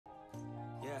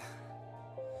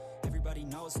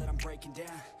Everybody knows that I'm breaking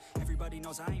down. Everybody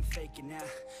knows I ain't faking now.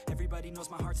 Everybody knows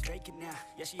my heart's vacant now.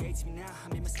 Yeah, she hates me now,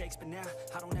 I made mistakes but now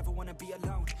I don't ever wanna be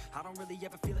alone. I don't really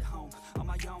ever feel at home. On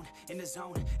my own, in the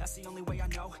zone, that's the only way I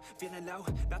know. Feeling low,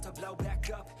 about to blow back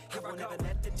up. Here I won't ever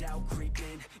let the doubt creep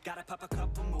in. Gotta pop a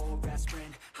couple more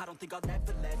aspirin. I don't think I'll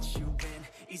ever let you in.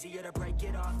 Easier to break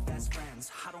it off best friends.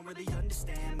 I don't really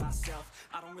understand myself.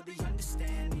 I don't really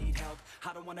understand, need help.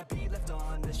 I don't wanna be left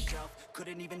on the shelf.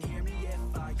 Couldn't even hear me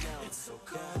if I yelled. It's so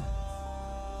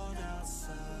cold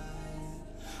outside.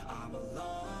 I'm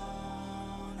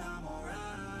alone, I'm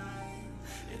alright.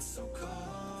 It's so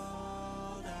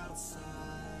cold outside.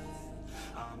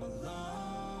 I'm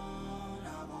alone,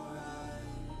 I'm alright.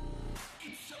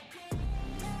 It's so cold.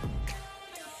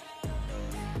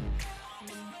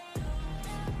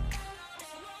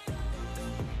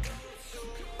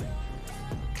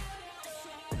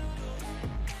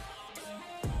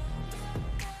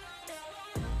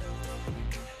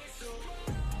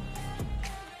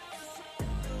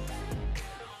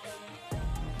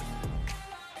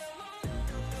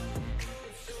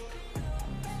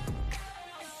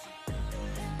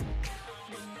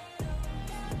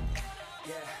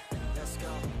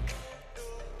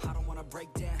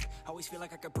 Break down, always feel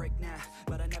like I could break now,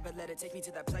 but I never let it take me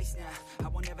to that place now. I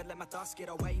won't ever let my thoughts get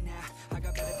away now. I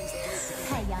got better things to do.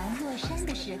 太阳落山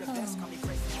的时候，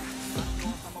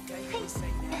嘿，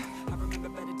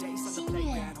心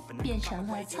愿变成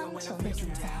了苍穹的主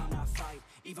宰。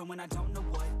Even when I don't know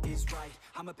what is right,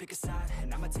 I'ma pick a side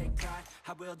and I'ma take pride.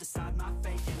 I will decide my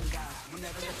fate and die. Will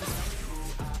never let them tell me who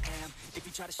I am. If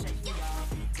you try to shake me, I'll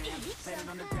be damned. Planet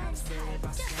on the ground is fed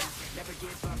by sand. Never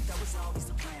give up, that was always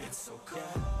the plan. It's so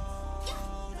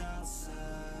cold outside.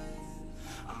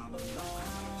 I'm alone,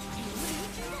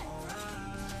 I'm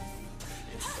alright.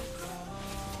 It's so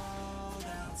cold.